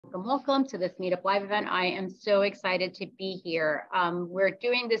welcome to this Meetup Live event. I am so excited to be here. We're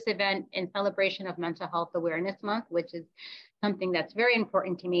doing this event in celebration of Mental Health Awareness Month, which is something that's very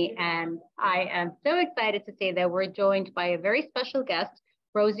important to me. And I am so excited to say that we're joined by a very special guest,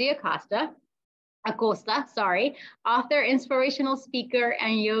 Rosie Acosta, author, inspirational speaker,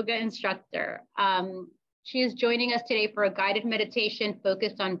 and yoga instructor. She is joining us today for a guided meditation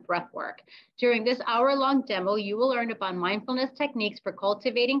focused on breath work. During this hour-long demo, you will learn about mindfulness techniques for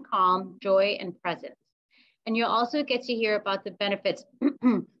cultivating calm, joy, and presence. And you'll also get to hear about the benefits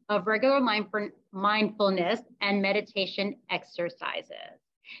of regular mindfulness and meditation exercises.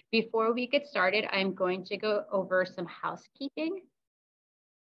 Before we get started, I'm going to go over some housekeeping.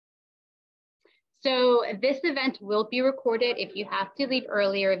 So this event will be recorded. If you have to leave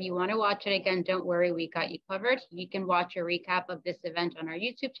earlier, if you want to watch it again, don't worry, we got you covered. You can watch a recap of this event on our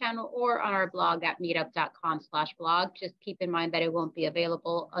YouTube channel or on our blog at meetup.com/blog. Just keep in mind that it won't be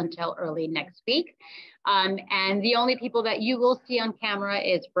available until early next week. And the only people that you will see on camera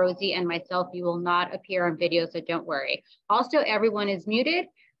is Rosie and myself. You will not appear on video, so don't worry. Also, everyone is muted.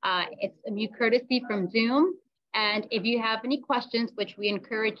 It's a mute courtesy from Zoom. And if you have any questions, which we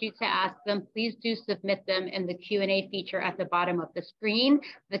encourage you to ask them, please do submit them in the Q&A feature at the bottom of the screen.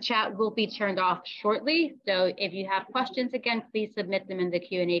 The chat will be turned off shortly. So if you have questions, again, please submit them in the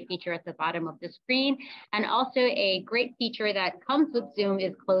Q&A feature at the bottom of the screen. And also a great feature that comes with Zoom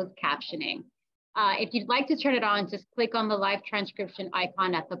is closed captioning. If you'd like to turn it on, just click on the live transcription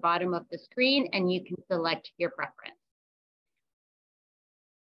icon at the bottom of the screen and you can select your preference.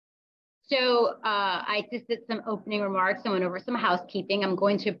 So I just did some opening remarks and went over some housekeeping. I'm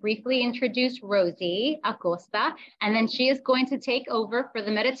going to briefly introduce Rosie Acosta, and then she is going to take over for the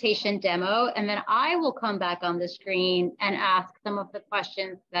meditation demo. And then I will come back on the screen and ask some of the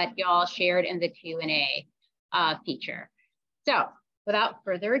questions that y'all shared in the Q&A feature. So without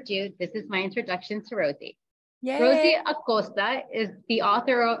further ado, this is my introduction to Rosie. Yay. Rosie Acosta is the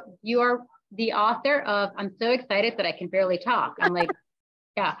author of, I'm so excited that I can barely talk. I'm like,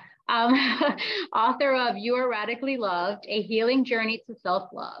 yeah. Author of You Are Radically Loved, A Healing Journey to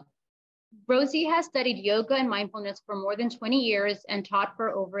Self-Love. Rosie has studied yoga and mindfulness for more than 20 years and taught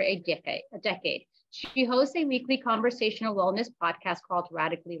for over a decade. She hosts a weekly conversational wellness podcast called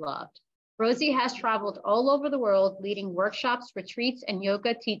Radically Loved. Rosie has traveled all over the world, leading workshops, retreats, and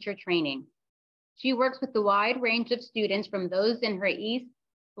yoga teacher training. She works with a wide range of students, from those in her East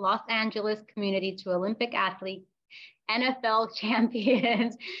Los Angeles community to Olympic athletes, NFL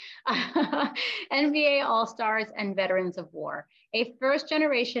champions, NBA All-Stars, and veterans of war. A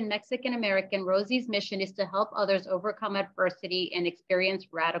first-generation Mexican-American, Rosie's mission is to help others overcome adversity and experience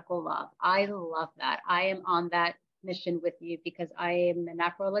radical love. I love that. I am on that mission with you because I am an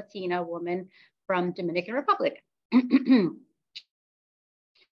Afro-Latina woman from Dominican Republic.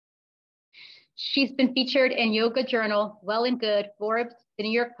 She's been featured in Yoga Journal, Well and Good, Forbes, the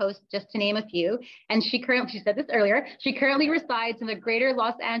New York Post, just to name a few. And she said this earlier, she currently resides in the greater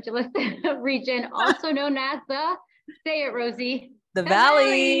Los Angeles region, also known as say it, Rosie. The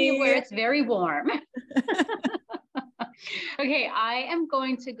Valley, where it's very warm. Okay, I am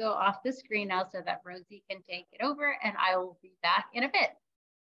going to go off the screen now so that Rosie can take it over, and I will be back in a bit.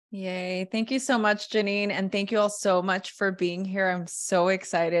 Yay. Thank you so much, Janine. And thank you all so much for being here. I'm so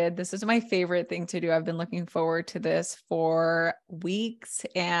excited. This is my favorite thing to do. I've been looking forward to this for weeks.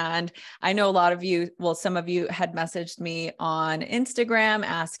 And I know a lot of you, well, some of you had messaged me on Instagram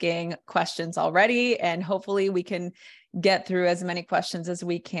asking questions already, and hopefully we can get through as many questions as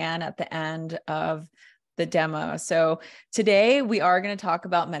we can at the end of the demo. So today we are going to talk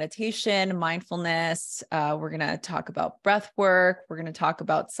about meditation, mindfulness. We're going to talk about breath work. We're going to talk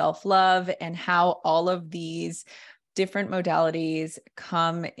about self-love and how all of these different modalities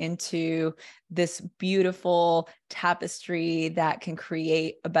come into this beautiful tapestry that can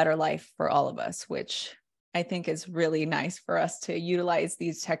create a better life for all of us, which I think is really nice for us to utilize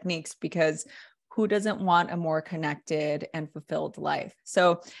these techniques, because who doesn't want a more connected and fulfilled life?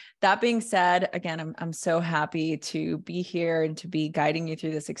 So that being said, again, I'm so happy to be here and to be guiding you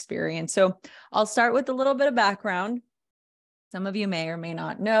through this experience. So I'll start with a little bit of background. Some of you may or may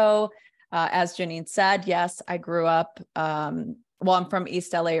not know, as Janine said, yes, I grew up, I'm from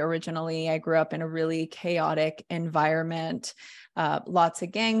East LA originally. I grew up in a really chaotic environment, lots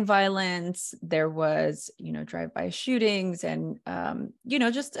of gang violence. There was, drive-by shootings and,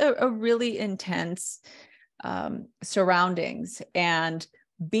 just a really intense surroundings. And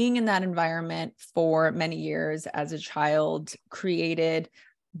being in that environment for many years as a child created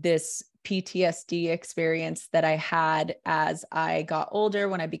this PTSD experience that I had as I got older.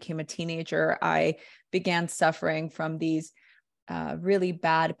 When I became a teenager, I began suffering from these really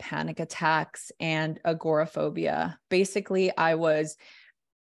bad panic attacks and agoraphobia. Basically, I was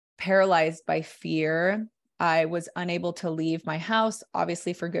paralyzed by fear. I was unable to leave my house,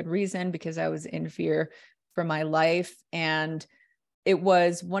 obviously for good reason, because I was in fear for my life. And it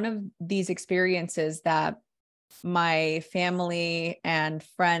was one of these experiences that my family and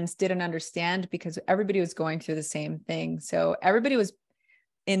friends didn't understand because everybody was going through the same thing. So everybody was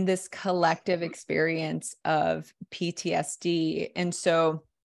in this collective experience of PTSD. And so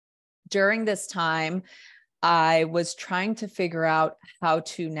during this time, I was trying to figure out how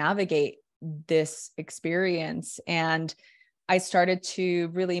to navigate this experience. And I started to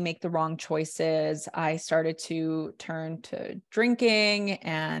really make the wrong choices. I started to turn to drinking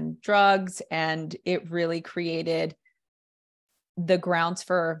and drugs, and it really created the grounds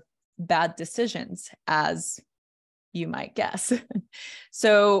for bad decisions, as you might guess.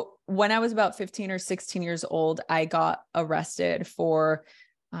 So when I was about 15 or 16 years old, I got arrested for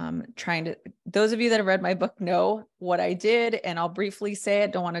those of you that have read my book know what I did, and I'll briefly say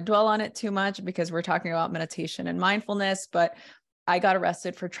it. Don't want to dwell on it too much because we're talking about meditation and mindfulness, but I got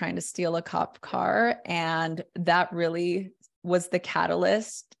arrested for trying to steal a cop car. And that really was the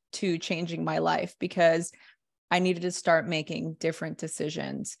catalyst to changing my life because I needed to start making different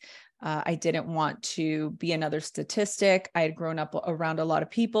decisions. I didn't want to be another statistic. I had grown up around a lot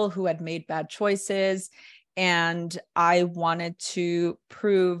of people who had made bad choices, and I wanted to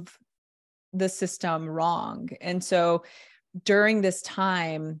prove the system wrong. And so during this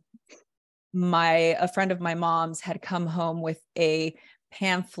time, a friend of my mom's had come home with a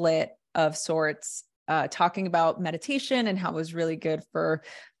pamphlet of sorts, talking about meditation and how it was really good for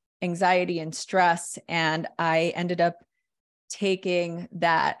anxiety and stress. And I ended up taking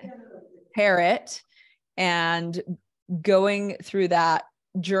that parrot and going through that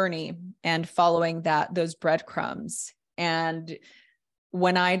journey and following those breadcrumbs. And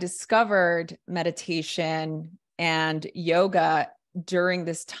when I discovered meditation and yoga during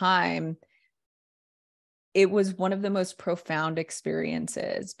this time, it was one of the most profound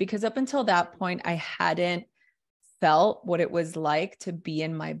experiences because up until that point, I hadn't felt what it was like to be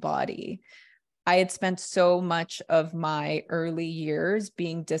in my body. I had spent so much of my early years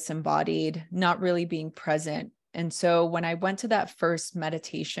being disembodied, not really being present. And so when I went to that first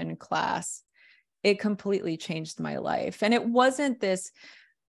meditation class, it completely changed my life. And it wasn't this,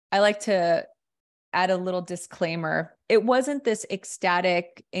 I like to add a little disclaimer. It wasn't this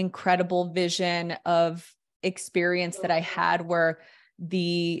ecstatic, incredible vision of experience that I had where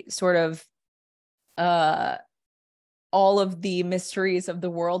the sort of, all of the mysteries of the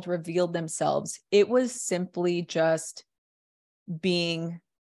world revealed themselves. It was simply just being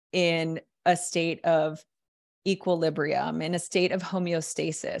in a state of equilibrium, in a state of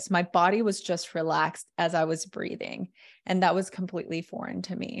homeostasis. My body was just relaxed as I was breathing, and that was completely foreign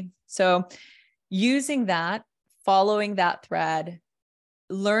to me. So using that, following that thread,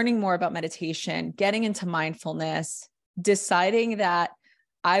 learning more about meditation, getting into mindfulness, deciding that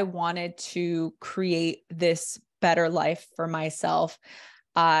I wanted to create this better life for myself,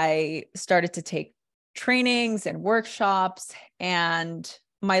 I started to take trainings and workshops, and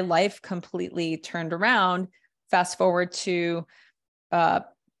my life completely turned around. Fast forward to 5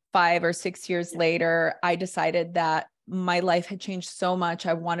 or 6 years later, I decided that my life had changed so much.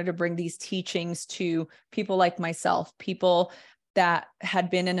 I wanted to bring these teachings to people like myself, people that had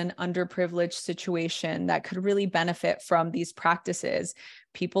been in an underprivileged situation that could really benefit from these practices.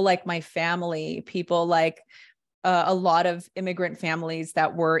 People like my family, people like a lot of immigrant families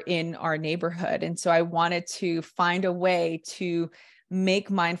that were in our neighborhood. And so I wanted to find a way to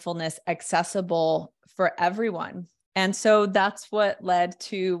make mindfulness accessible for everyone. And so that's what led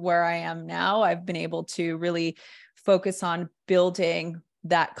to where I am now. I've been able to really focus on building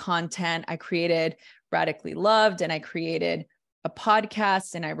that content. I created Radically Loved, and I created a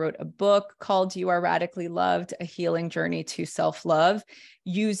podcast, and I wrote a book called You Are Radically Loved, A Healing Journey to Self-Love,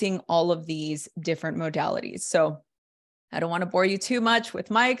 using all of these different modalities. So I don't want to bore you too much with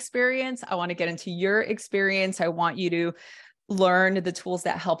my experience. I want to get into your experience. I want you to learn the tools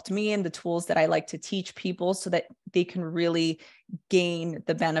that helped me and the tools that I like to teach people so that they can really gain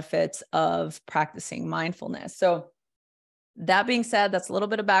the benefits of practicing mindfulness. So that being said, that's a little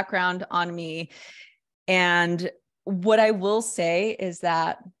bit of background on me. And what I will say is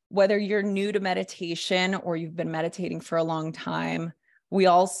that whether you're new to meditation or you've been meditating for a long time, we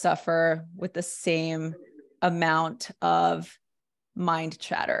all suffer with the same amount of mind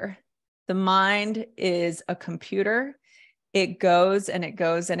chatter. The mind is a computer. It goes and it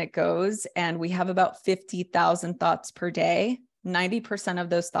goes and it goes. And we have about 50,000 thoughts per day. 90% of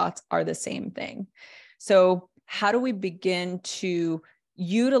those thoughts are the same thing. So how do we begin to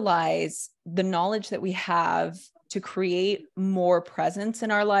utilize the knowledge that we have to create more presence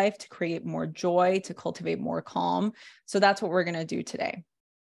in our life, to create more joy, to cultivate more calm? So that's what we're going to do today.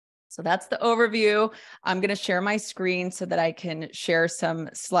 So that's the overview. I'm going to share my screen so that I can share some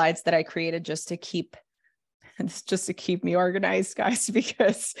slides that I created just to keep me organized, guys,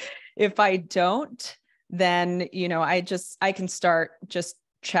 because if I don't, then, I can start just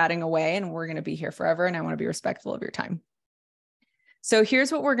chatting away and we're going to be here forever. And I want to be respectful of your time. So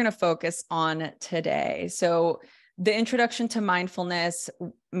here's what we're going to focus on today. So the introduction to mindfulness,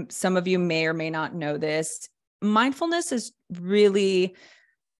 some of you may or may not know this. Mindfulness is really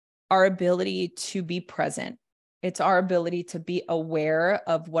our ability to be present. It's our ability to be aware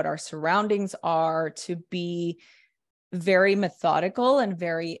of what our surroundings are, to be very methodical and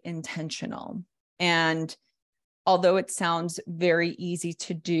very intentional. And although it sounds very easy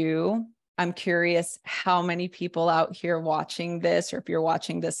to do, I'm curious how many people out here watching this, or if you're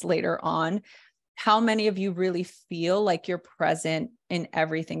watching this later on, how many of you really feel like you're present in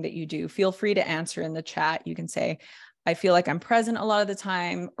everything that you do? Feel free to answer in the chat. You can say, I feel like I'm present a lot of the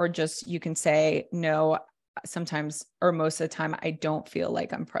time, or just you can say, no, sometimes or most of the time, I don't feel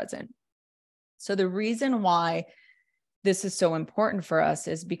like I'm present. So the reason why this is so important for us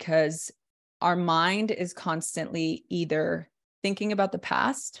is because our mind is constantly either thinking about the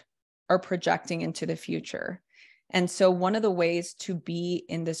past or projecting into the future. And so one of the ways to be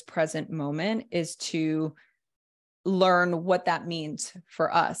in this present moment is to learn what that means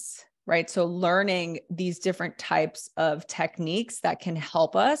for us, right? So learning these different types of techniques that can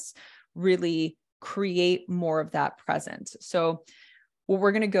help us really create more of that presence. So what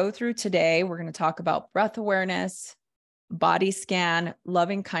we're going to go through today, we're going to talk about breath awareness, body scan,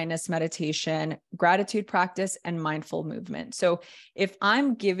 loving kindness meditation, gratitude practice, and mindful movement. So if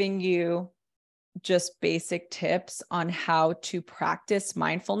I'm giving you just basic tips on how to practice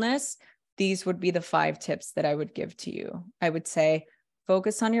mindfulness, these would be the 5 tips that I would give to you. I would say,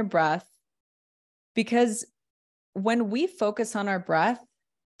 focus on your breath, because when we focus on our breath,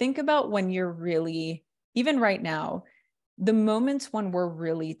 think about when you're really, even right now, the moments when we're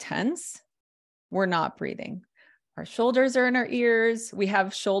really tense, we're not breathing. Our shoulders are in our ears. We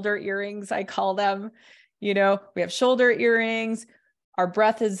have shoulder earrings, I call them. We have shoulder earrings. Our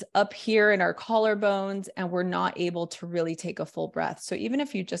breath is up here in our collarbones, and we're not able to really take a full breath. So even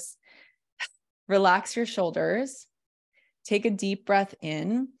if you just relax your shoulders, take a deep breath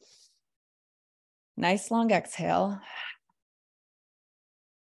in, nice long exhale,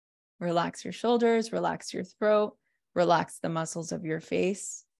 relax your shoulders, relax your throat, relax the muscles of your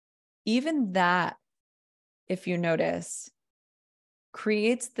face. Even that, if you notice,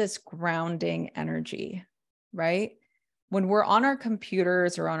 creates this grounding energy, right? When we're on our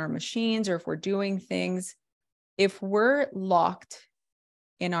computers or on our machines, or if we're doing things, if we're locked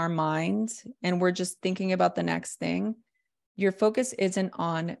in our minds and we're just thinking about the next thing, your focus isn't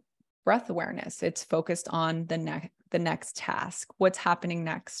on breath awareness. It's focused on the next task, what's happening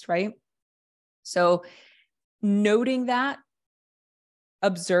next, right? So noting that,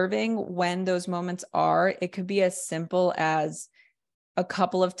 observing when those moments are, it could be as simple as a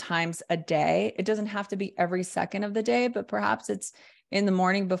couple of times a day. It doesn't have to be every second of the day, but perhaps it's in the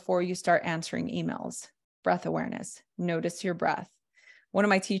morning before you start answering emails. Breath awareness, notice your breath. One of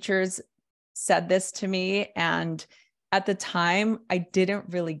my teachers said this to me, and at the time I didn't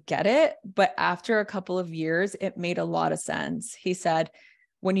really get it, but after a couple of years, it made a lot of sense. He said,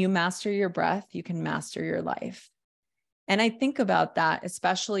 when you master your breath, you can master your life. And I think about that,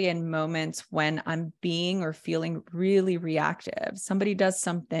 especially in moments when I'm being or feeling really reactive. Somebody does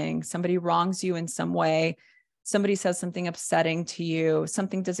something, somebody wrongs you in some way, somebody says something upsetting to you,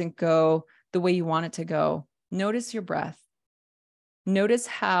 something doesn't go the way you want it to go. Notice your breath. Notice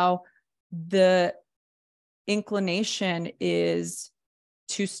how the inclination is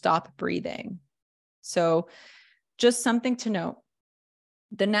to stop breathing. So just something to note.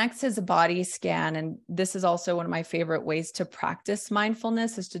 The next is a body scan. And this is also one of my favorite ways to practice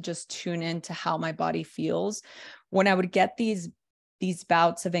mindfulness, is to just tune into how my body feels. When I would get these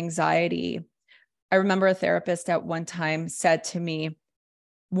bouts of anxiety, I remember a therapist at one time said to me,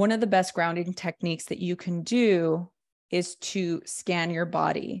 one of the best grounding techniques that you can do is to scan your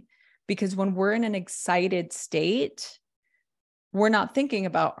body. Because when we're in an excited state, we're not thinking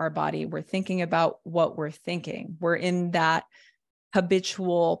about our body. We're thinking about what we're thinking. We're in that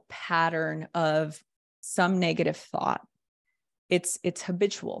habitual pattern of some negative thought. It's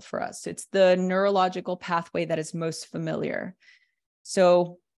habitual for us. It's the neurological pathway that is most familiar.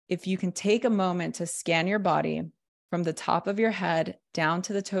 So if you can take a moment to scan your body, from the top of your head down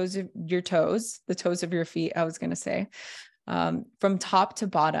to the toes of your toes, the toes of your feet, I was going to say, from top to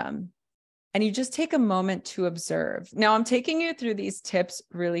bottom. And you just take a moment to observe. Now, I'm taking you through these tips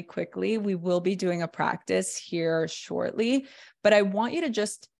really quickly. We will be doing a practice here shortly, but I want you to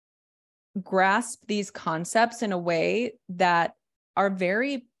just grasp these concepts in a way that are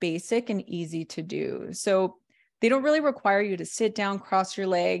very basic and easy to do. So they don't really require you to sit down, cross your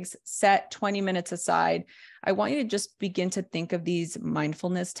legs, set 20 minutes aside. I want you to just begin to think of these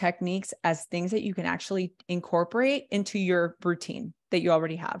mindfulness techniques as things that you can actually incorporate into your routine that you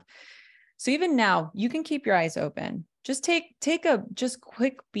already have. So even now, you can keep your eyes open. Just take a just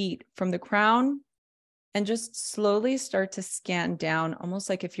quick beat from the crown and just slowly start to scan down, almost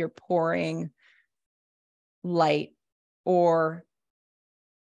like if you're pouring light or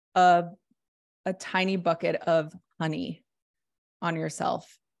a tiny bucket of honey on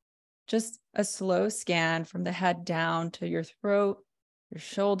yourself. Just a slow scan from the head down to your throat, your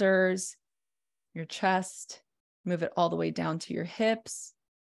shoulders, your chest. Move it all the way down to your hips,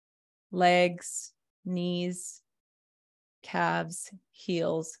 legs, knees, calves,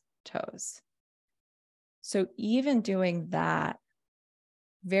 heels, toes. So even doing that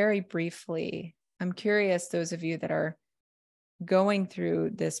very briefly, I'm curious, those of you that are going through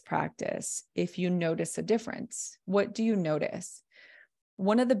this practice, if you notice a difference, what do you notice?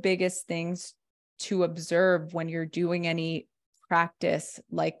 One of the biggest things to observe when you're doing any practice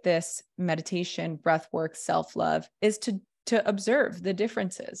like this, meditation, breath work, self-love, is to observe the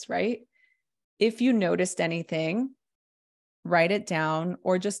differences, right? If you noticed anything, write it down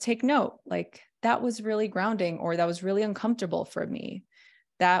or just take note, like that was really grounding, or that was really uncomfortable for me.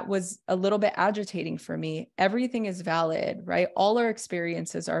 That was a little bit agitating for me. Everything is valid, right? All our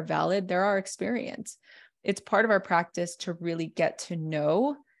experiences are valid. They're our experience. It's part of our practice to really get to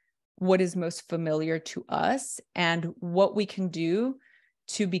know what is most familiar to us and what we can do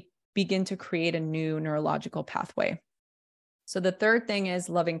to begin to create a new neurological pathway. So the third thing is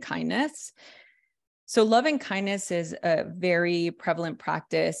loving kindness. So loving kindness is a very prevalent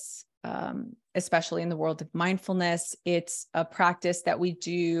practice, especially in the world of mindfulness. It's a practice that we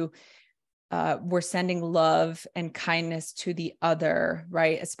do. We're sending love and kindness to the other,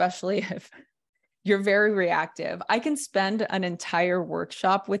 right? Especially if you're very reactive. I can spend an entire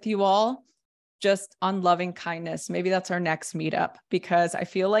workshop with you all just on loving kindness. Maybe that's our next meetup, because I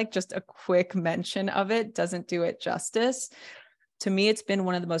feel like just a quick mention of it doesn't do it justice. To me, it's been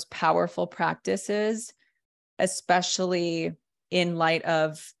one of the most powerful practices, especially in light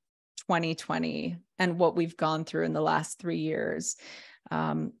of 2020 and what we've gone through in the last 3 years.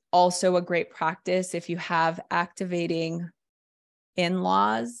 Also a great practice if you have activating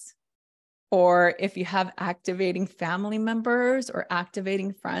in-laws, or if you have activating family members or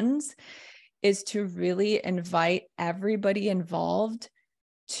activating friends, is to really invite everybody involved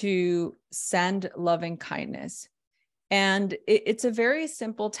to send loving kindness. And it's a very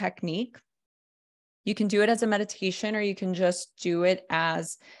simple technique. You can do it as a meditation, or you can just do it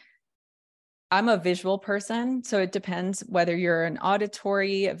as, I'm a visual person, so it depends whether you're an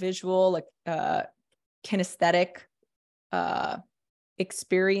auditory, a visual, like kinesthetic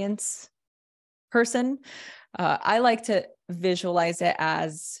experience person. I like to visualize it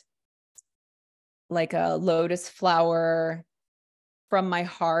as like a lotus flower from my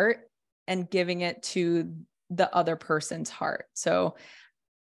heart and giving it to the other person's heart. So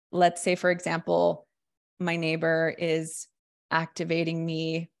let's say, for example, my neighbor is activating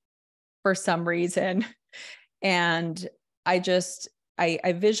me for some reason, and I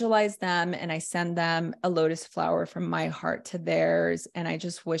visualize them and I send them a lotus flower from my heart to theirs, and I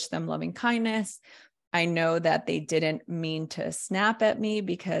just wish them loving kindness. I know that they didn't mean to snap at me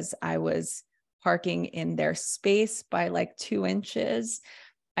because I was parking in their space by like 2 inches.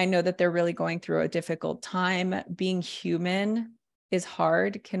 I know that they're really going through a difficult time. Being human is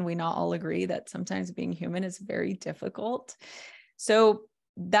hard. Can we not all agree that sometimes being human is very difficult? So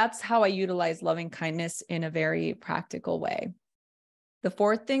that's how I utilize loving kindness in a very practical way. The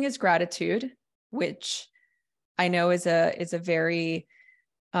fourth thing is gratitude, which I know is a very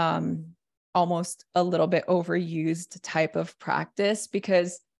almost a little bit overused type of practice,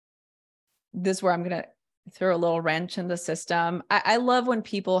 because this is where I'm going to throw a little wrench in the system. I love when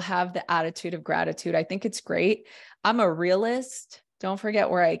people have the attitude of gratitude. I think it's great. I'm a realist. Don't forget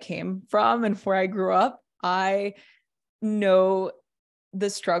where I came from and where I grew up. I know the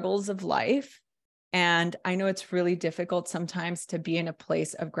struggles of life, and I know it's really difficult sometimes to be in a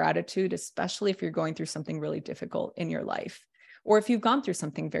place of gratitude, especially if you're going through something really difficult in your life, or if you've gone through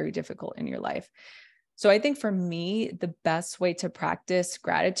something very difficult in your life. So I think for me, the best way to practice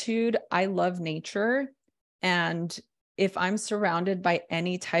gratitude, I love nature. And if I'm surrounded by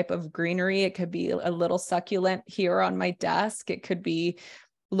any type of greenery, it could be a little succulent here on my desk. It could be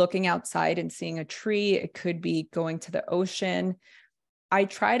looking outside and seeing a tree. It could be going to the ocean. I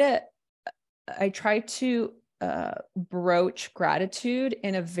try to broach gratitude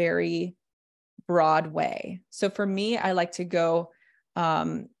in a very broad way. So for me, I like to go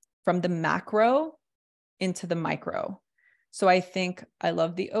from the macro into the micro. So I think I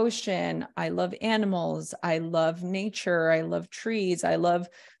love the ocean. I love animals. I love nature. I love trees. I love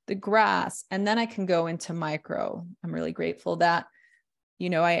the grass. And then I can go into micro. I'm really grateful that,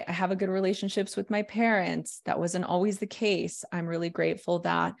 I have a good relationships with my parents. That wasn't always the case. I'm really grateful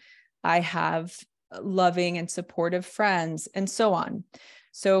that I have loving and supportive friends, and so on.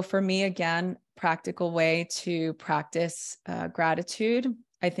 So for me, again, practical way to practice gratitude.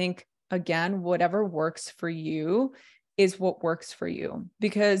 I think, again, whatever works for you is what works for you,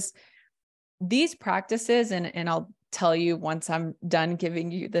 because these practices, and I'll tell you once I'm done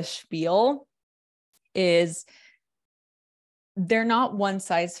giving you the spiel, is they're not one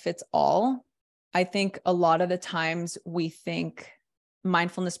size fits all. I think a lot of the times we think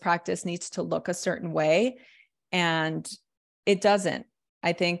mindfulness practice needs to look a certain way, and it doesn't.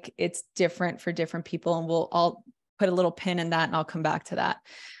 I think it's different for different people, and I'll put a little pin in that and I'll come back to that.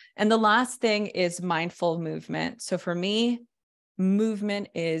 And the last thing is mindful movement. So for me, movement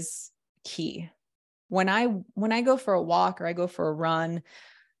is key. When I go for a walk, or I go for a run,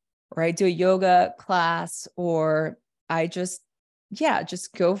 or I do a yoga class, or I just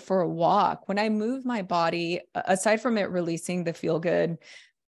go for a walk. When I move my body, aside from it releasing the feel-good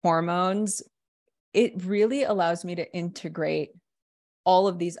hormones, it really allows me to integrate all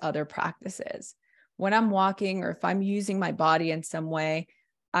of these other practices. When I'm walking, or if I'm using my body in some way,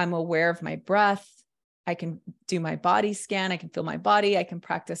 I'm aware of my breath. I can do my body scan. I can feel my body. I can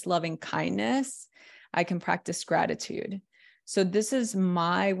practice loving kindness. I can practice gratitude. So this is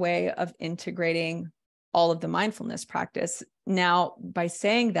my way of integrating all of the mindfulness practice. Now, by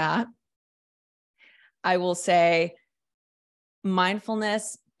saying that, I will say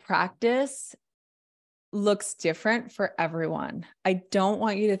mindfulness practice looks different for everyone. I don't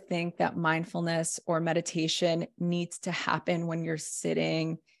want you to think that mindfulness or meditation needs to happen when you're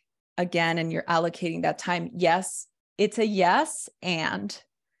sitting again and you're allocating that time. Yes, it's a yes, and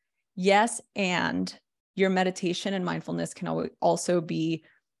your meditation and mindfulness can also be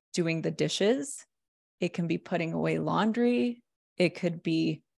doing the dishes. It can be putting away laundry. It could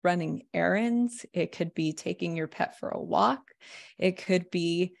be running errands. It could be taking your pet for a walk. It could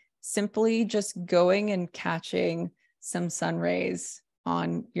be simply just going and catching some sun rays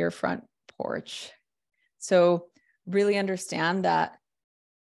on your front porch. So really understand that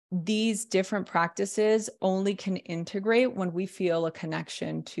these different practices only can integrate when we feel a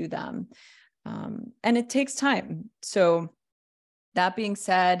connection to them. And it takes time. So that being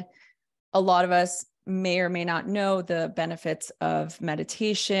said, a lot of us may or may not know the benefits of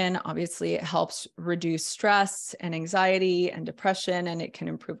meditation. Obviously, it helps reduce stress and anxiety and depression, and it can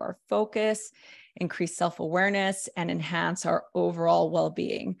improve our focus, increase self-awareness, and enhance our overall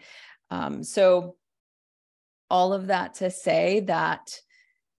well-being. So all of that to say that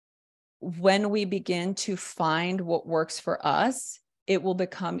when we begin to find what works for us, it will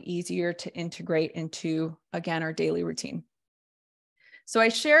become easier to integrate into, again, our daily routine. So I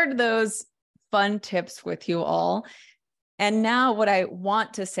shared those fun tips with you all. And now what I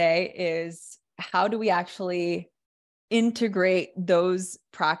want to say is, how do we actually integrate those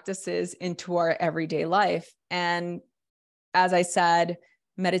practices into our everyday life? And as I said,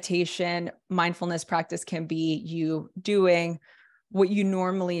 meditation, mindfulness practice can be you doing what you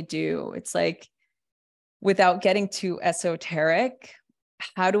normally do. It's like, without getting too esoteric,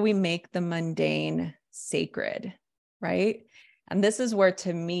 how do we make the mundane sacred, right? And this is where,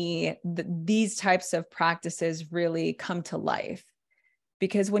 to me, these types of practices really come to life.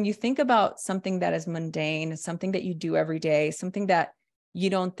 Because when you think about something that is mundane, something that you do every day, something that you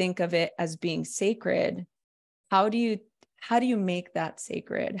don't think of it as being sacred, how do you make that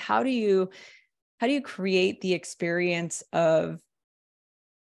sacred? How do you create the experience of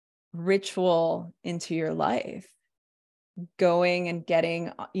ritual into your life? Going and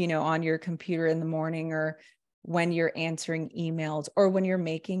getting, on your computer in the morning, or when you're answering emails, or when you're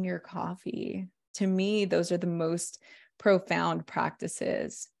making your coffee. To me, those are the most profound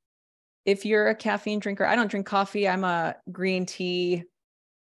practices. If you're a caffeine drinker, I don't drink coffee. I'm a green tea,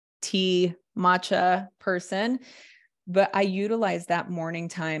 matcha person, but I utilize that morning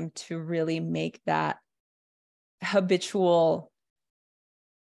time to really make that habitual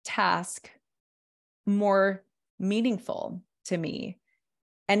task more meaningful to me.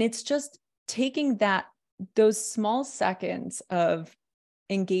 And it's just taking that those small seconds of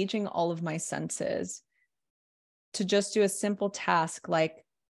engaging all of my senses to just do a simple task like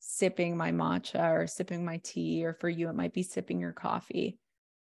sipping my matcha or sipping my tea, or for you, it might be sipping your coffee.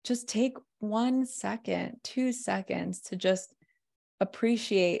 Just take 1 second, 2 seconds to just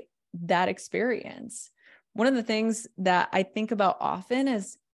appreciate that experience. One of the things that I think about often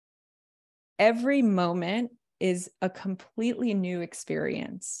is every moment is a completely new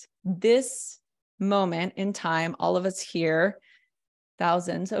experience. This moment in time, all of us here,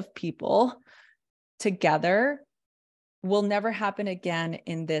 thousands of people together, will never happen again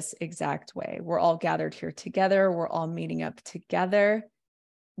in this exact way. We're all gathered here together. We're all meeting up together.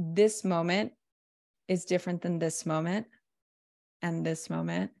 This moment is different than this moment and this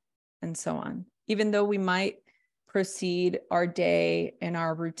moment, and so on. Even though we might proceed our day and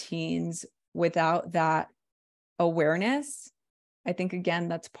our routines without that awareness, I think, again,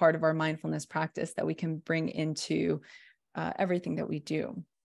 that's part of our mindfulness practice that we can bring into everything that we do.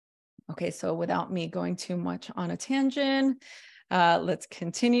 Okay, so without me going too much on a tangent, let's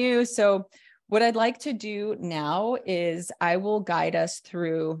continue. So what I'd like to do now is I will guide us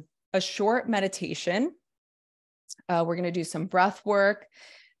through a short meditation. We're going to do some breath work.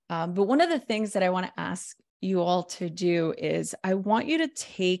 But one of the things that I want to ask you all to do is I want you to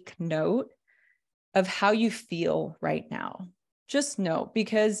take note of how you feel right now. Just note,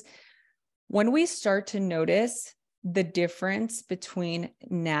 because when we start to notice the difference between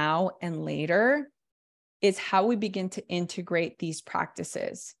now and later is how we begin to integrate these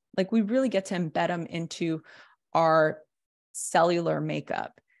practices. Like we really get to embed them into our cellular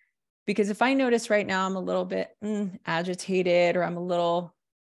makeup. Because if I notice right now I'm a little bit agitated, or I'm a little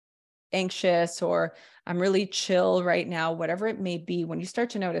anxious, or I'm really chill right now, whatever it may be, when you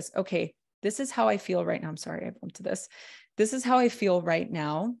start to notice, okay, this is how I feel right now. I'm sorry, I bumped to this. This is how I feel right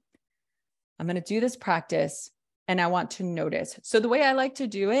now. I'm going to do this practice and I want to notice. So the way I like to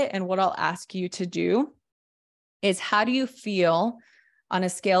do it, and what I'll ask you to do, is how do you feel on a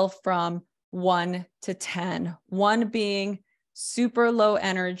scale from 1 to 10? 1 being super low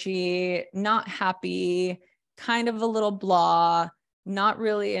energy, not happy, kind of a little blah, not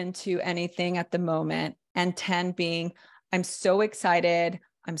really into anything at the moment. And 10 being, I'm so excited.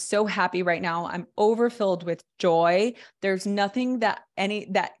 I'm so happy right now. I'm overfilled with joy. There's nothing that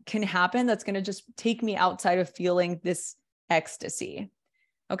can happen that's going to just take me outside of feeling this ecstasy.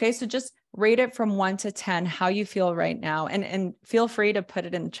 Okay. So just rate it from 1 to 10, how you feel right now. And feel free to put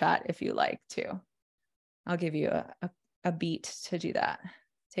it in the chat if you like to. I'll give you a beat to do that.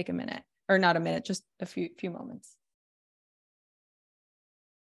 Take a minute, or not a minute, just a few moments.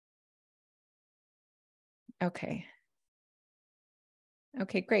 Okay.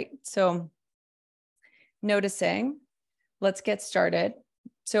 Okay, great. So noticing, let's get started.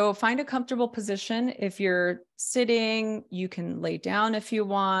 So find a comfortable position. If you're sitting, you can lay down if you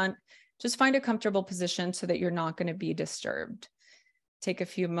want. Just find a comfortable position so that you're not going to be disturbed. Take a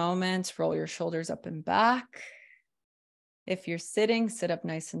few moments, roll your shoulders up and back. If you're sitting, sit up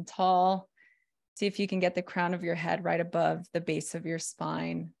nice and tall. See if you can get the crown of your head right above the base of your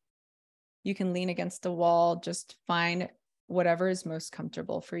spine. You can lean against the wall. Just find whatever is most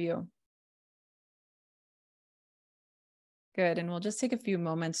comfortable for you. Good. And we'll just take a few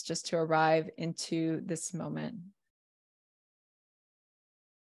moments just to arrive into this moment.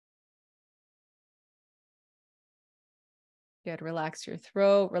 Good. Relax your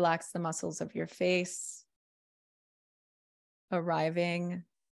throat, relax the muscles of your face. Arriving,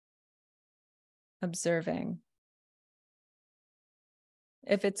 observing.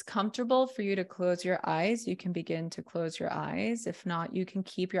 If it's comfortable for you to close your eyes, you can begin to close your eyes. If not, you can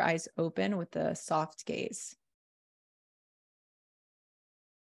keep your eyes open with a soft gaze.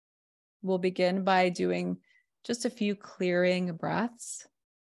 We'll begin by doing just a few clearing breaths.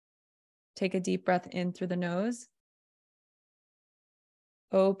 Take a deep breath in through the nose.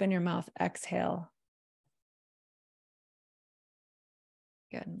 Open your mouth, exhale.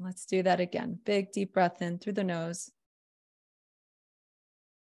 Good. Let's do that again. Big deep breath in through the nose.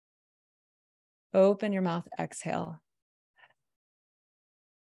 Open your mouth, exhale.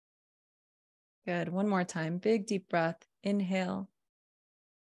 Good. One more time. Big deep breath. Inhale.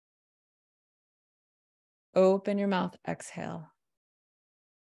 Open your mouth, exhale.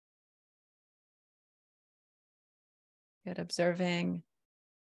 Good. Observing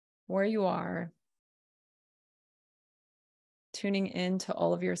where you are. Tuning into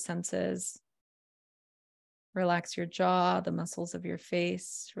all of your senses. Relax your jaw, the muscles of your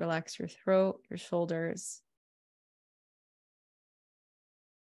face. Relax your throat, your shoulders.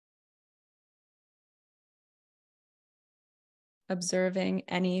 observing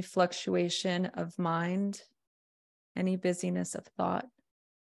any fluctuation of mind, any busyness of thought.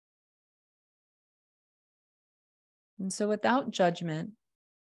 And so without judgment,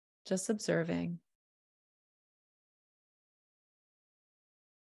 just observing.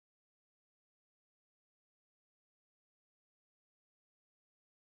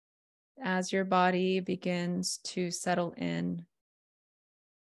 As your body begins to settle in,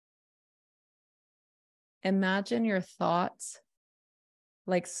 imagine your thoughts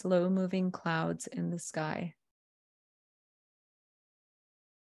like slow-moving clouds in the sky.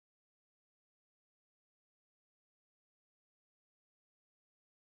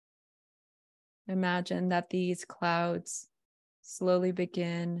 Imagine that these clouds slowly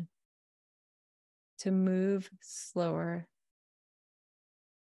begin to move slower.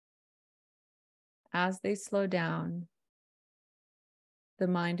 As they slow down, the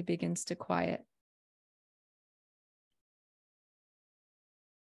mind begins to quiet.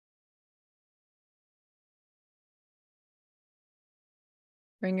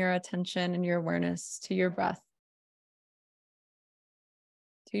 Bring your attention and your awareness to your breath,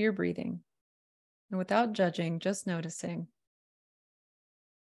 to your breathing, and without judging, just noticing.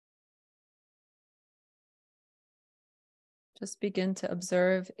 Just begin to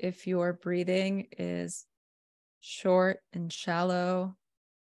observe if your breathing is short and shallow,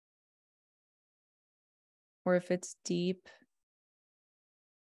 or if it's deep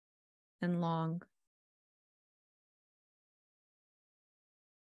and long.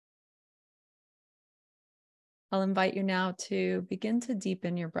 I'll invite you now to begin to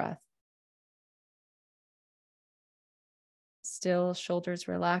deepen your breath. Still, shoulders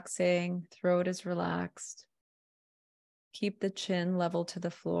relaxing, throat is relaxed. Keep the chin level to the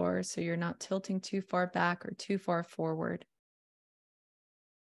floor so you're not tilting too far back or too far forward.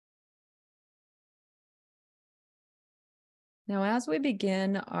 Now, as we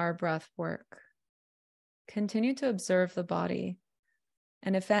begin our breath work, continue to observe the body.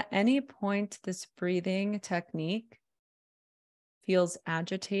 And if at any point this breathing technique feels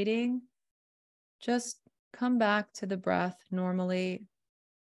agitating, just come back to the breath normally,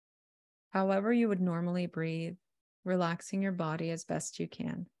 however you would normally breathe, relaxing your body as best you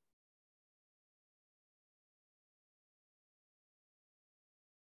can.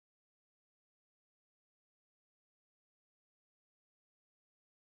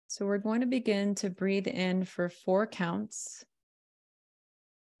 So we're going to begin to breathe in for 4 counts.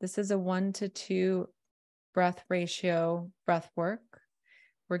 This is a 1 to 2 breath ratio breath work.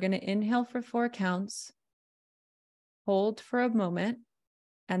 We're going to inhale for 4 counts, hold for a moment,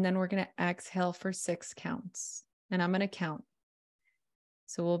 and then we're going to exhale for 6 counts. And I'm going to count.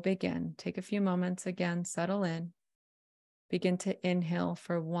 So we'll begin. Take a few moments again, settle in. Begin to inhale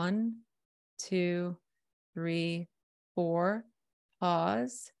for 1, 2, 3, 4.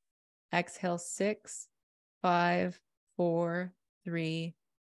 Pause. Exhale 6, 5, 4, 3,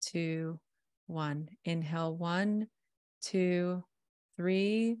 2, 1. Inhale 1, 2,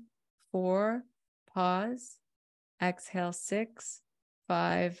 3, 4. Pause. Exhale 6,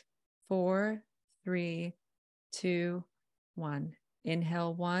 5, 4, 3, 2, 1.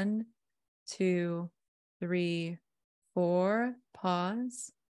 Inhale 1, 2, 3, 4.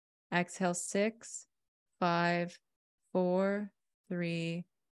 Pause. Exhale 6, 5, 4, 3,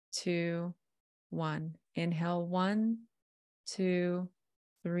 2, 1. Inhale 1, 2,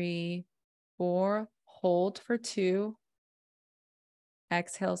 3, 4. Hold for 2.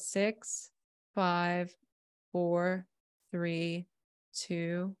 Exhale 6, 5, 4, 3,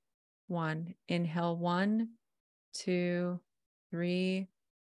 2, 1. Inhale 1, 2, 3,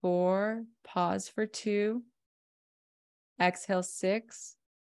 4. Pause for 2. Exhale 6,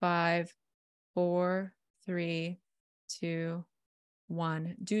 5, 4, 3, 2,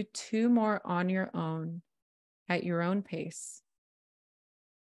 1. Do 2 more on your own at your own pace.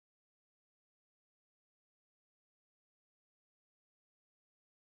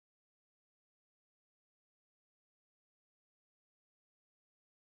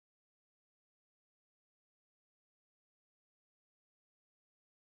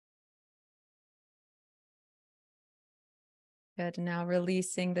 Good. Now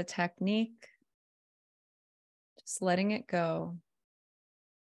releasing the technique, just letting it go,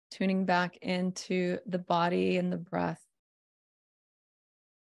 tuning back into the body and the breath,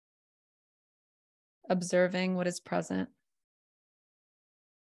 observing what is present.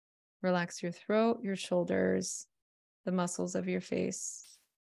 Relax your throat, your shoulders, the muscles of your face.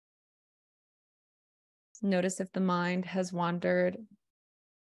 Notice if the mind has wandered.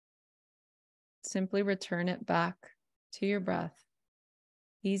 Simply return it back to your breath.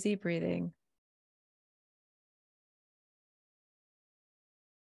 Easy breathing.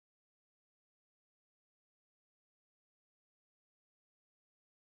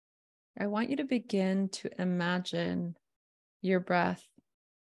 I want you to begin to imagine your breath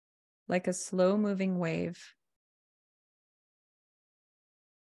like a slow moving wave.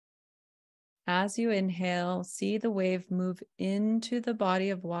 As you inhale, see the wave move into the body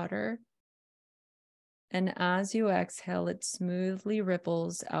of water. And as you exhale, it smoothly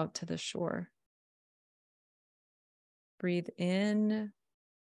ripples out to the shore. Breathe in,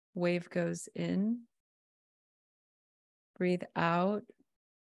 wave goes in. Breathe out,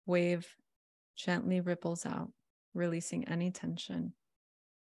 wave gently ripples out, releasing any tension.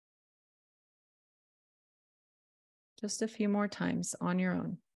 Just a few more times on your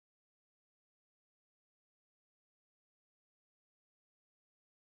own.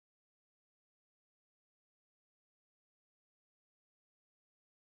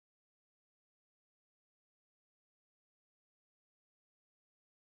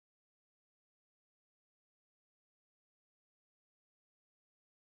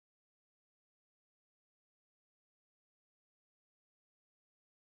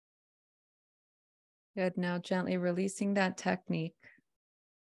 Good. Now gently releasing that technique.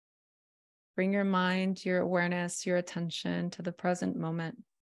 Bring your mind, your awareness, your attention to the present moment.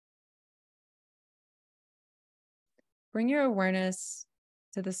 Bring your awareness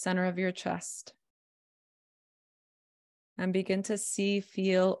to the center of your chest and begin to see,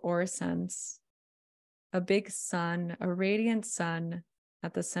 feel, or sense a big sun, a radiant sun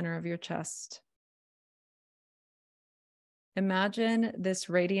at the center of your chest. Imagine this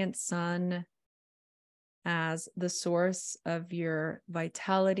radiant sun as the source of your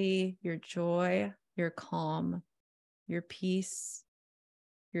vitality, your joy, your calm, your peace,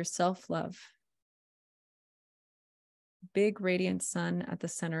 your self-love. Big radiant sun at the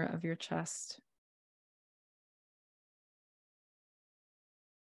center of your chest.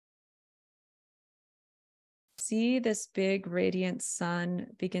 See this big radiant sun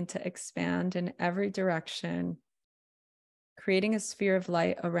begin to expand in every direction, creating a sphere of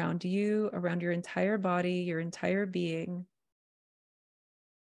light around you, around your entire body, your entire being.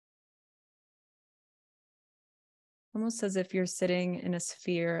 Almost as if you're sitting in a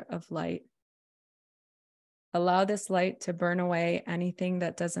sphere of light. Allow this light to burn away anything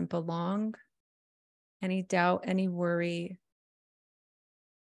that doesn't belong, any doubt, any worry,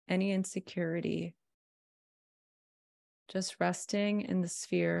 any insecurity. Just resting in the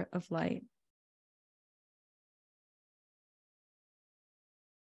sphere of light.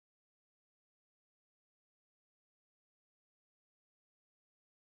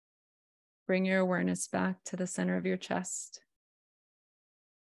 Bring your awareness back to the center of your chest.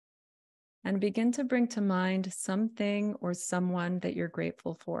 And begin to bring to mind something or someone that you're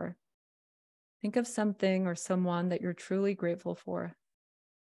grateful for. Think of something or someone that you're truly grateful for.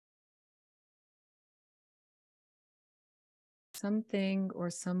 Something or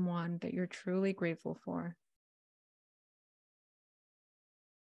someone that you're truly grateful for.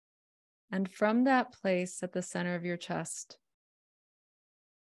 And from that place at the center of your chest,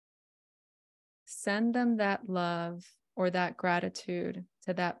 send them that love or that gratitude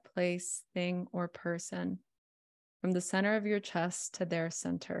to that place, thing, or person from the center of your chest to their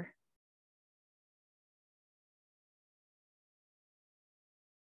center.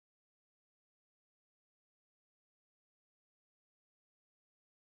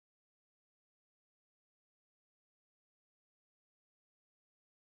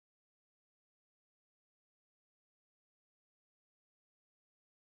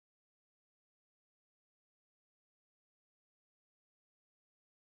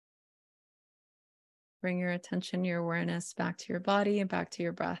 Bring your attention, your awareness back to your body and back to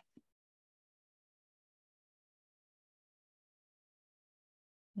your breath.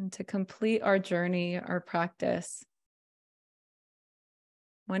 And to complete our journey, our practice,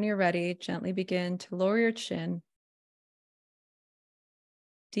 when you're ready, gently begin to lower your chin,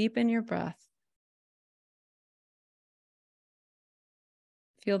 deepen your breath.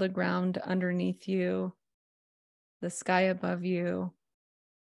 Feel the ground underneath you, the sky above you,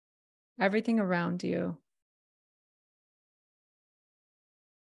 everything around you.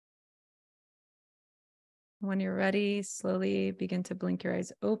 When you're ready, slowly begin to blink your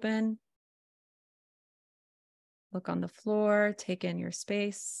eyes open. Look on the floor, take in your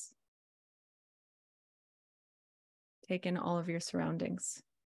space. Take in all of your surroundings.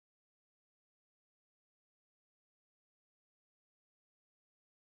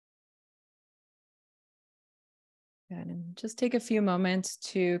 Good. And just take a few moments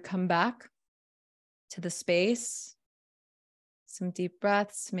to come back to the space. Some deep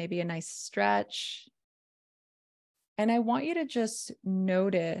breaths, maybe a nice stretch. And I want you to just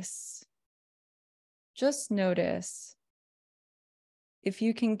notice if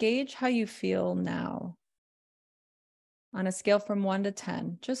you can gauge how you feel now on a scale from 1 to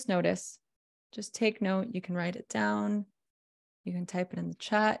 10, just notice, just take note. You can write it down. You can type it in the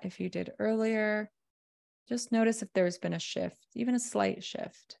chat if you did earlier. Just notice if there's been a shift, even a slight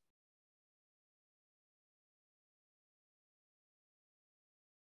shift.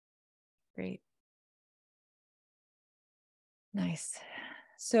 Great. Nice.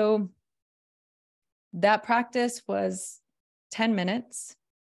 So that practice was 10 minutes.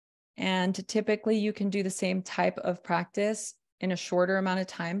 And typically you can do the same type of practice in a shorter amount of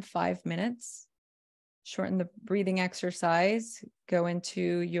time, 5 minutes. Shorten the breathing exercise, go into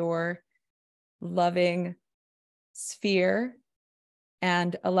your loving sphere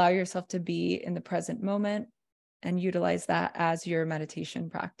and allow yourself to be in the present moment and utilize that as your meditation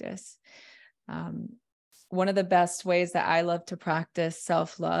practice. One of the best ways that I love to practice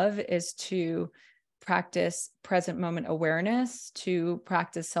self-love is to practice present moment awareness, to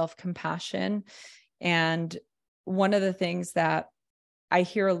practice self-compassion. And one of the things that I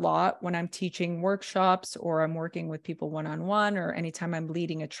hear a lot when I'm teaching workshops or I'm working with people one-on-one or anytime I'm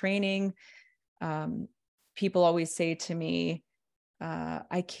leading a training, people always say to me,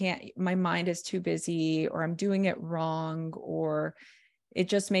 I can't, my mind is too busy, or I'm doing it wrong, or it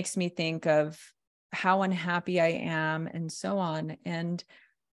just makes me think of how unhappy I am and so on. And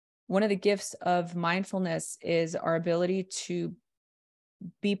one of the gifts of mindfulness is our ability to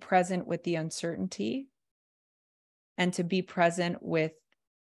be present with the uncertainty and to be present with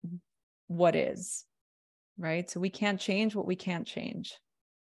what is, right? So we can't change what we can't change.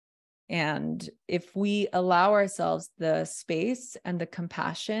 And if we allow ourselves the space and the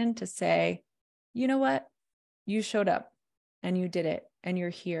compassion to say, you know what, you showed up and you did it and you're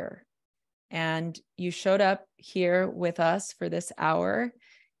here. And you showed up here with us for this hour,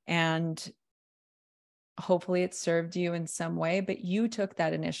 and hopefully it served you in some way, but you took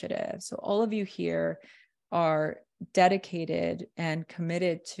that initiative. So all of you here are dedicated and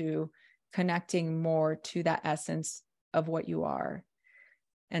committed to connecting more to that essence of what you are.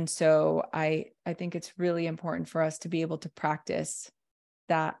 And so I think it's really important for us to be able to practice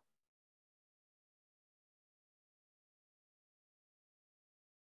that.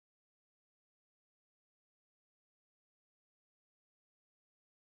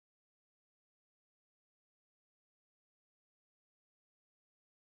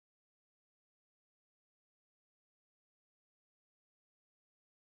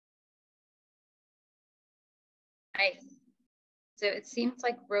 Nice. So it seems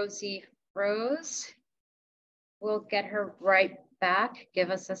like Rosie froze. We'll get her right back. Give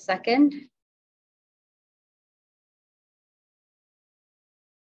us a second.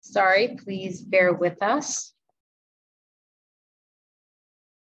 Sorry, please bear with us.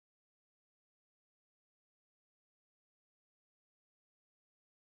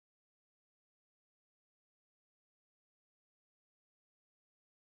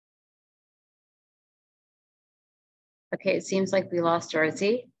 Okay, it seems like we lost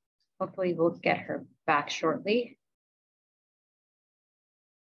Rosie. Hopefully we'll get her back shortly.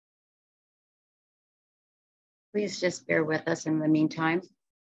 Please just bear with us in the meantime.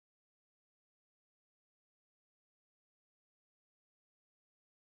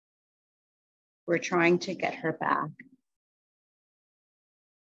 We're trying to get her back.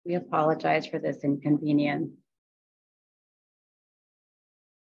 We apologize for this inconvenience.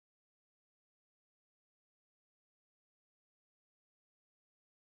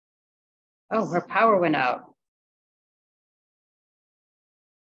 Oh, her power went out.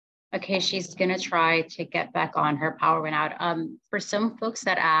 Okay, she's gonna try to get back on. Her power went out. For some folks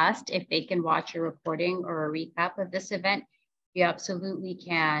that asked if they can watch a recording or a recap of this event, you absolutely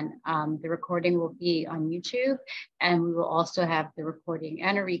can. The recording will be on YouTube, and we will also have the recording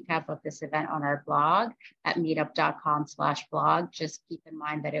and a recap of this event on our blog at meetup.com/blog. Just keep in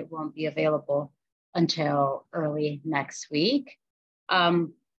mind that it won't be available until early next week.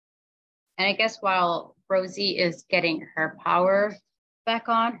 And I guess while Rosie is getting her power back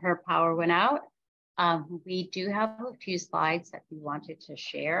on, her power went out. We do have a few slides that we wanted to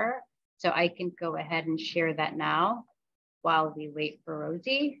share. So I can go ahead and share that now while we wait for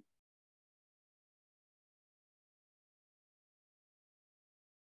Rosie.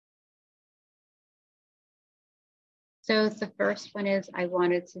 So the first one is I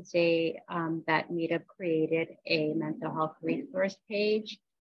wanted to say that Meetup created a mental health resource page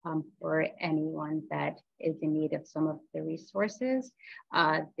for anyone that is in need of some of the resources.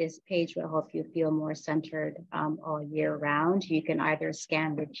 This page will help you feel more centered all year round. You can either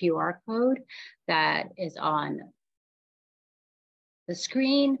scan the QR code that is on the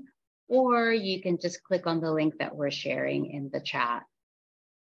screen, or you can just click on the link that we're sharing in the chat.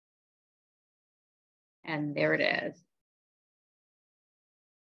 And there it is.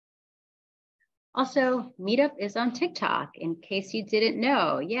 Also, Meetup is on TikTok, in case you didn't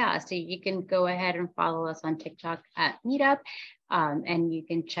know. Yeah, so you can go ahead and follow us on TikTok at Meetup, and you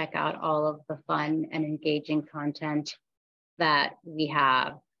can check out all of the fun and engaging content that we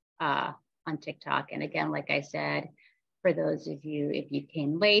have on TikTok. And again, like I said, for those of you, if you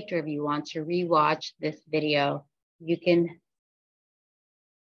came late or if you want to rewatch this video, you can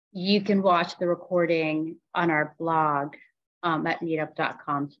watch the recording on our blog at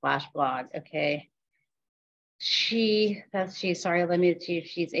meetup.com/blog. Okay. Sorry, let me see if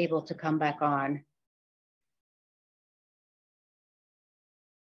she's able to come back on.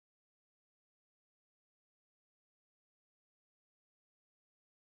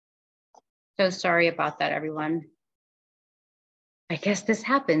 So sorry about that, everyone. I guess this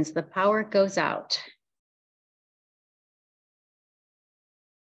happens. The power goes out.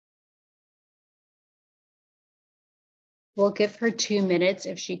 We'll give her 2 minutes.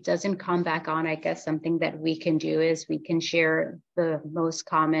 If she doesn't come back on, I guess something that we can do is we can share the most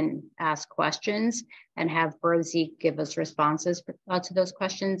common asked questions and have Rosie give us responses to those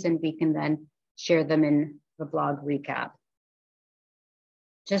questions, and we can then share them in the blog recap,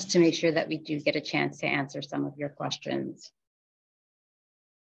 just to make sure that we do get a chance to answer some of your questions.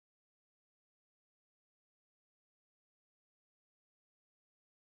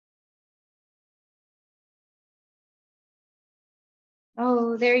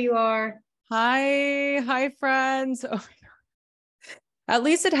 Oh, there you are. Hi, friends. Oh, at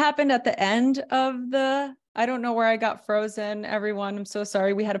least it happened at the end of I don't know where I got frozen, everyone. I'm so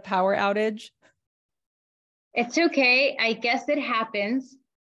sorry. We had a power outage. It's okay. I guess it happens.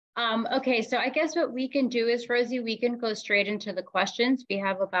 Okay, so I guess what we can do is, Rosie, we can go straight into the questions. We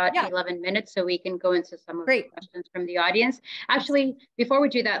have about 11 minutes, so we can go into some of the questions from the audience. Actually, before we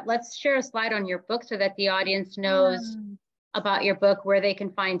do that, let's share a slide on your book so that the audience knows about your book, where they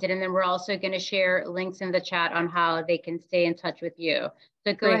can find it. And then we're also going to share links in the chat on how they can stay in touch with you.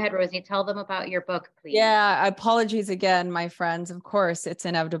 So go ahead, Rosie, tell them about your book, please. Yeah, apologies again, my friends. Of course, it's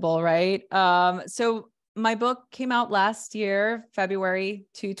inevitable, right? So my book came out last year, February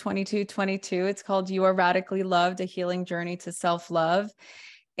 2022. It's called You Are Radically Loved, A Healing Journey to Self-Love.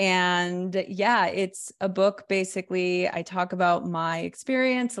 And yeah, it's a book. Basically, I talk about my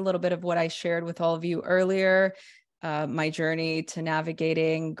experience, a little bit of what I shared with all of you earlier, my journey to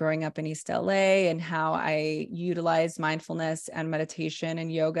navigating growing up in East LA, and how I utilize mindfulness and meditation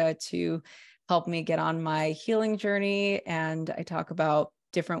and yoga to help me get on my healing journey. And I talk about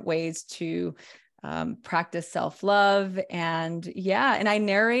different ways to practice self-love. And yeah, and I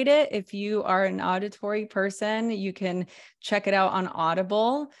narrate it. If you are an auditory person, you can check it out on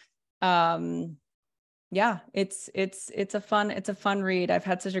Audible. Yeah, it's a fun read. I've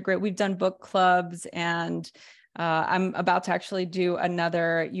had such a we've done book clubs, and I'm about to actually do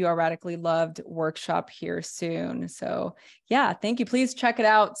another You Are Radically Loved workshop here soon. So yeah, thank you. Please check it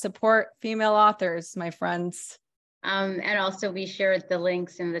out. Support female authors, my friends. And also we shared the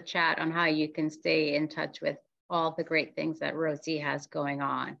links in the chat on how you can stay in touch with all the great things that Rosie has going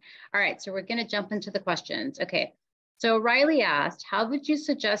on. All right, so we're going to jump into the questions. Okay, so Riley asked, how would you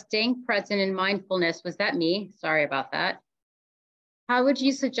suggest staying present in mindfulness? Was that me? Sorry about that. How would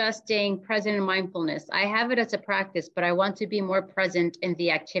you suggest staying present in mindfulness? I have it as a practice, but I want to be more present in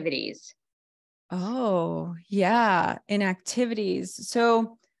the activities. Oh, yeah, in activities.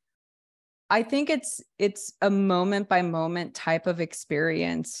 So I think it's a moment by moment type of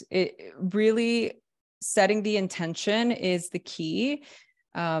experience. It really, setting the intention is the key.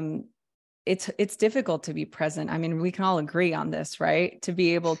 It's difficult to be present. I mean, we can all agree on this, right? To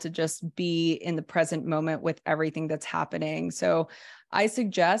be able to just be in the present moment with everything that's happening. So I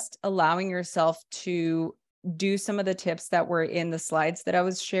suggest allowing yourself to do some of the tips that were in the slides that I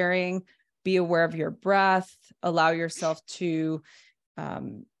was sharing. Be aware of your breath, allow yourself to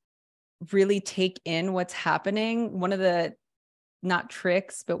really take in what's happening. One of the, not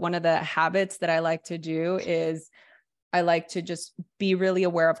tricks, but one of the habits that I like to do is I like to just be really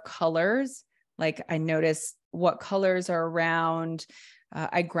aware of colors. Like I notice what colors are around.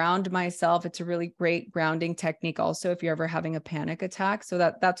 I ground myself. It's a really great grounding technique also if you're ever having a panic attack. So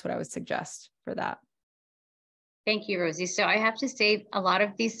that's what I would suggest for that. Thank you, Rosie. So I have to say, a lot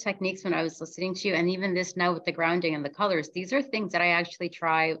of these techniques, when I was listening to you, and even this now with the grounding and the colors, these are things that I actually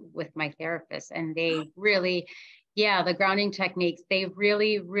try with my therapist, and they really, yeah, the grounding techniques, they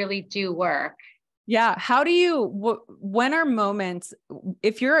really, really do work. Yeah. How do you, when are moments,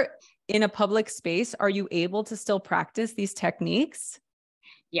 if you're in a public space, are you able to still practice these techniques?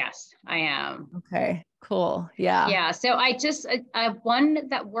 Yes, I am. Okay. Cool. Yeah. Yeah. So one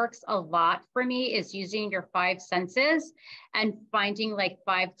that works a lot for me is using your five senses and finding like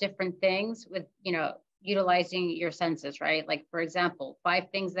five different things with, utilizing your senses, right? Like, for example, five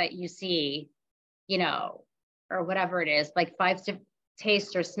things that you see, or whatever it is, like five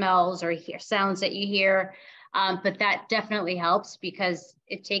tastes or smells or sounds that you hear. But that definitely helps because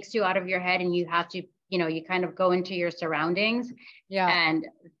it takes you out of your head and you have to, you kind of go into your surroundings. Yeah. And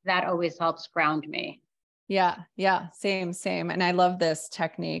that always helps ground me. Yeah. Yeah. Same. And I love this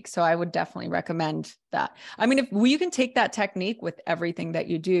technique. So I would definitely recommend that. I mean, if you can take that technique with everything that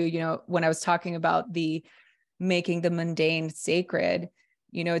you do, when I was talking about making the mundane sacred,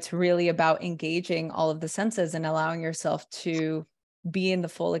 it's really about engaging all of the senses and allowing yourself to be in the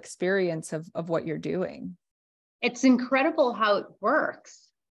full experience of what you're doing. It's incredible how it works.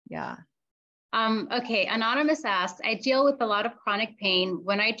 Yeah. Okay, Anonymous asks, I deal with a lot of chronic pain.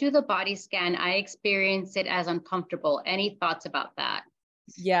 When I do the body scan, I experience it as uncomfortable. Any thoughts about that?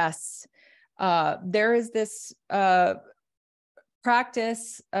 Yes. There is this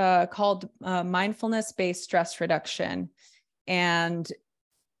practice called mindfulness-based stress reduction. And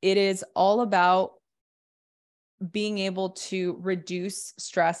it is all about being able to reduce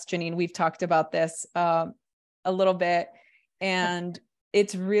stress. Janine, we've talked about this a little bit. And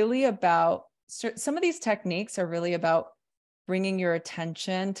it's really about, some of these techniques are really about bringing your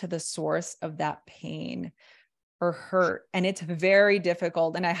attention to the source of that pain or hurt. And it's very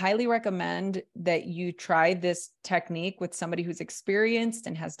difficult. And I highly recommend that you try this technique with somebody who's experienced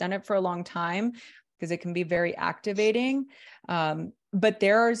and has done it for a long time, because it can be very activating. But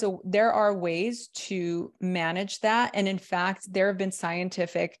there are ways to manage that. And in fact, there have been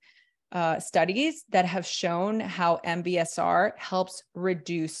scientific studies that have shown how MBSR helps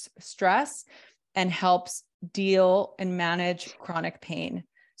reduce stress and helps deal and manage chronic pain.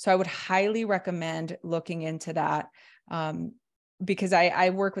 So I would highly recommend looking into that, because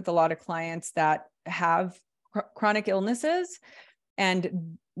I work with a lot of clients that have chronic illnesses,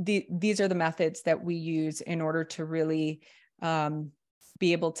 and these are the methods that we use in order to really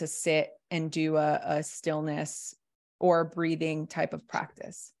be able to sit and do a stillness or breathing type of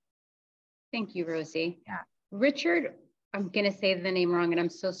practice. Thank you, Rosie. Yeah. Richard, I'm going to say the name wrong, and I'm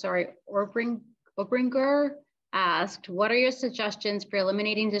so sorry. Obringer asked, what are your suggestions for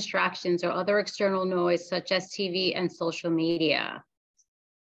eliminating distractions or other external noise, such as TV and social media?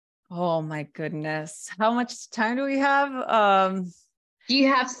 Oh my goodness. How much time do we have? Do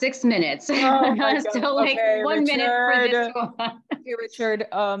you have 6 minutes? Oh my God. Still like Okay, 1 minute for this one. Okay, Richard.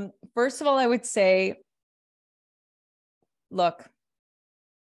 First of all, I would say, look,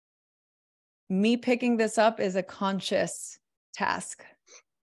 me picking this up is a conscious task.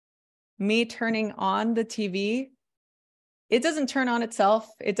 Me turning on the TV, it doesn't turn on itself.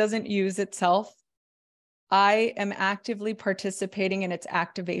 It doesn't use itself. I am actively participating in its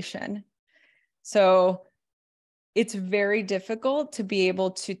activation. So it's very difficult to be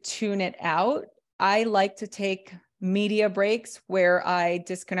able to tune it out. I like to take media breaks where I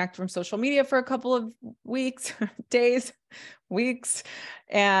disconnect from social media for a couple of weeks, days, weeks.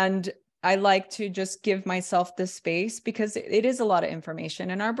 And I like to just give myself the space, because it is a lot of information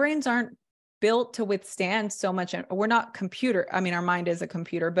and our brains aren't built to withstand so much. We're not computer. I mean, our mind is a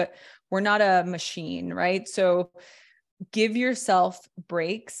computer, but we're not a machine, right? So give yourself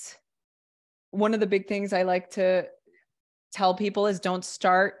breaks. One of the big things I like to tell people is don't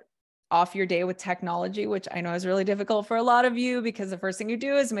start off your day with technology, which I know is really difficult for a lot of you, because the first thing you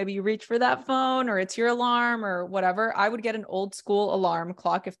do is maybe you reach for that phone or it's your alarm or whatever. I would get an old school alarm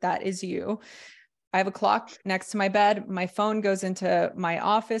clock if that is you. I have a clock next to my bed. My phone goes into my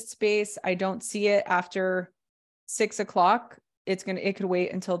office space. I don't see it after 6 o'clock. It could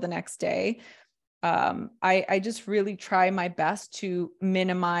wait until the next day. I just really try my best to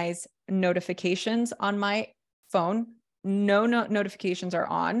minimize notifications on my phone. No notifications are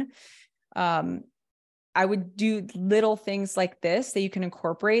on. I would do little things like this that you can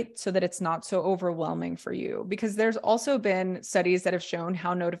incorporate so that it's not so overwhelming for you, because there's also been studies that have shown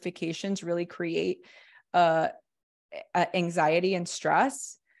how notifications really create anxiety and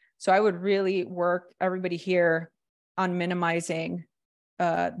stress. So I would really work everybody here on minimizing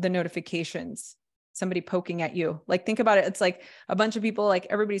the notifications. Somebody poking at you. Like, think about it. It's like a bunch of people, like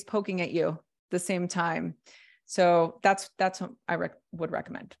everybody's poking at you at the same time. So that's what I would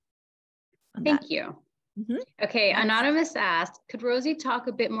recommend. Thank you. Mm-hmm. Okay, Yes. Anonymous asked, could Rosie talk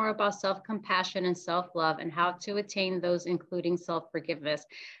a bit more about self-compassion and self-love and how to attain those, including self-forgiveness?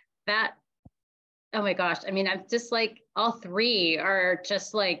 Oh my gosh, I mean, I'm just like, all three are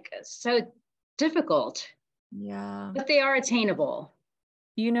just like so difficult. Yeah. But they are attainable.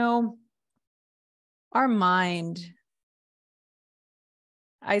 our mind,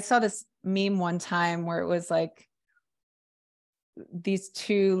 I saw this meme one time where it was like these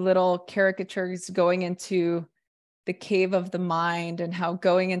two little caricatures going into the cave of the mind, and how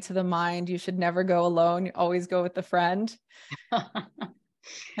going into the mind, you should never go alone. You always go with a friend.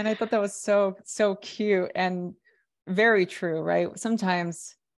 And I thought that was so, so cute and very true, right?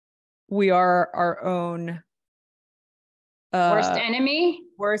 Sometimes we are our own Worst enemy.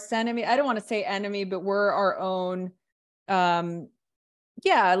 worst enemy. I don't want to say enemy, but we're our own.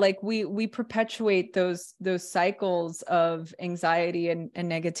 Yeah, like we perpetuate those cycles of anxiety and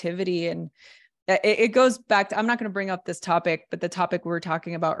negativity. And it goes back to, I'm not going to bring up this topic, but the topic we were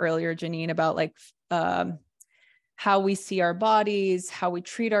talking about earlier, Janine, about like how we see our bodies, how we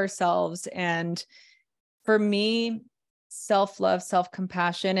treat ourselves. And for me, self-love,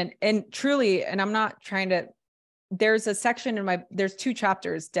 self-compassion, and truly, and I'm not trying to, there's a section in there's 2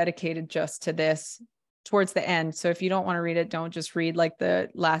 chapters dedicated just to this towards the end. So if you don't want to read it, don't just read like the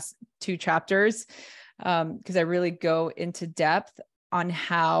last 2 chapters. Because I really go into depth on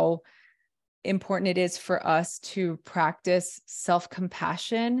how important it is for us to practice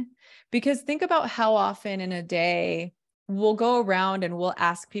self-compassion. Because think about how often in a day we'll go around and we'll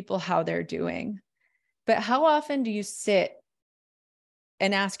ask people how they're doing. But how often do you sit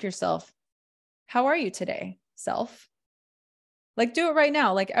and ask yourself, how are you today, self? Like, do it right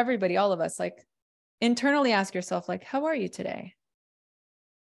now. Like everybody, all of us, like internally ask yourself, like, how are you today?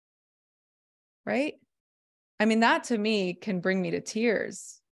 Right? I mean, that to me can bring me to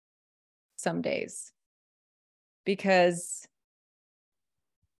tears some days, because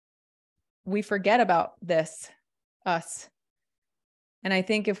we forget about this, us. And I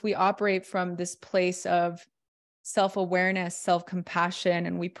think if we operate from this place of self-awareness, self-compassion,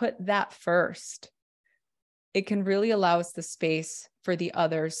 and we put that first, it can really allow us the space for the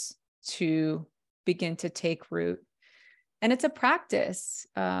others to begin to take root. And it's a practice.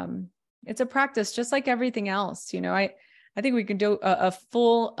 It's a practice, just like everything else. You know, I think we can do a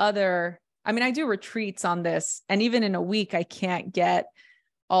full other, I mean, I do retreats on this, and even in a week, I can't get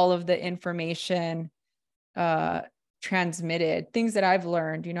all of the information transmitted, things that I've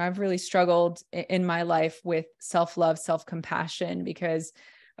learned. You know, I've really struggled in my life with self-love, self-compassion because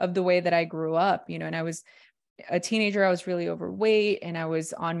of the way that I grew up, you know, and I was a teenager, I was really overweight, and I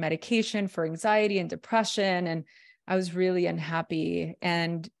was on medication for anxiety and depression, and I was really unhappy.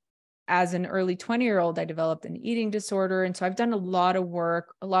 And as an early 20-year-old, I developed an eating disorder. And so I've done a lot of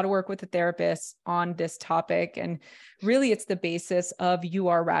work with a therapist on this topic. And really, it's the basis of you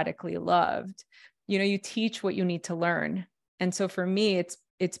are radically loved. You know, you teach what you need to learn. And so for me,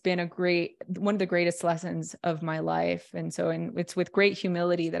 it's been one of the greatest lessons of my life. And so, it's with great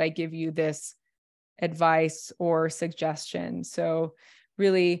humility that I give you this advice or suggestion. So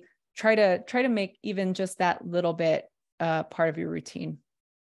really try to make even just that little bit part of your routine.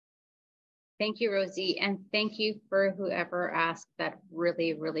 Thank you, Rosie. And thank you for whoever asked that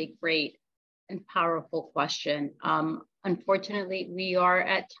really, really great and powerful question. Unfortunately, we are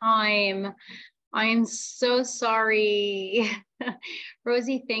at time. I'm so sorry.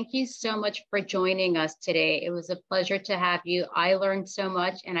 Rosie, thank you so much for joining us today. It was a pleasure to have you. I learned so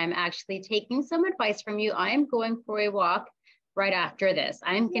much, and I'm actually taking some advice from you. I am going for a walk right after this.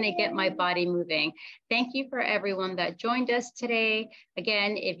 I'm going to get my body moving. Thank you for everyone that joined us today.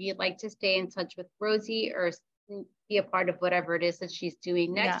 Again, if you'd like to stay in touch with Rosie or be a part of whatever it is that she's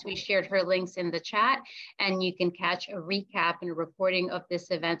doing next, we shared her links in the chat, and you can catch a recap and a recording of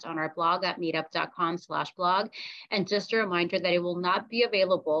this event on our blog at meetup.com/blog. And just a reminder that it will not be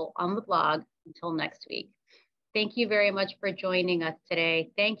available on the blog until next week. Thank you very much for joining us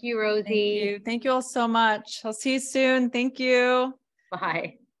today. Thank you, Rosie. Thank you all so much. I'll see you soon. Thank you.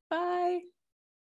 Bye. Bye.